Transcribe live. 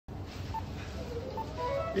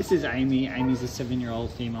This is Amy. Amy's a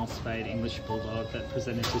 7-year-old female spayed English bulldog that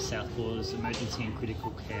presented to Southpaws Emergency and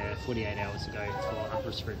Critical Care 48 hours ago for upper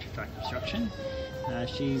respiratory tract obstruction.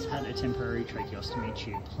 She's had a temporary tracheostomy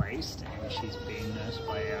tube placed and she's being nursed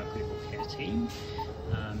by our critical care team.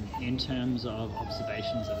 In terms of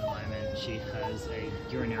observations at the moment, she has a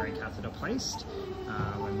urinary catheter placed.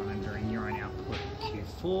 We're monitoring urine output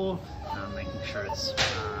Q4, making sure it's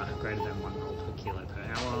greater than 1 mol per kilo per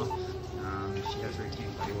hour. She has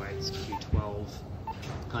routine body weights Q12,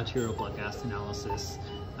 arterial blood gas analysis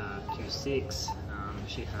Q6.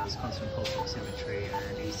 She has constant pulse oximetry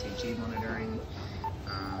and ECG monitoring,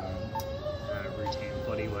 routine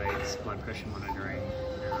body weights, blood pressure monitoring,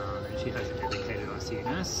 and she has a dedicated ICU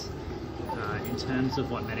nurse. In terms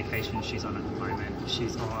of what medication she's on at the moment,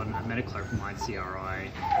 she's on a metoclopramide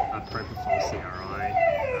CRI, a propofol CRI,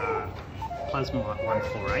 plasma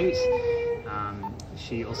 148.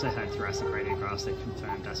 She also had thoracic radiographs that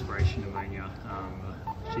confirmed aspiration pneumonia.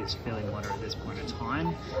 She's fairly moderate at this point in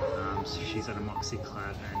time, so she's on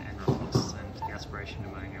amoxiclav and Enroflox and the aspiration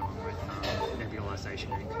pneumonia along with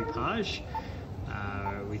nebulization and coupage.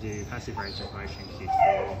 We do passive range of motion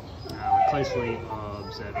Q4. We're closely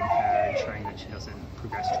observing her, ensuring that she doesn't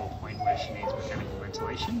progress to a point where she needs mechanical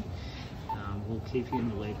ventilation. We'll keep you in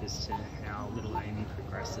the loop as to how little Amy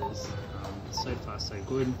progresses. So far so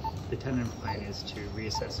good. The tentative plan is to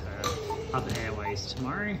reassess her upper airways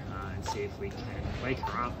tomorrow and see if we can wake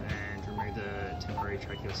her up and remove the temporary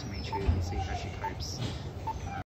tracheostomy tube and see how she copes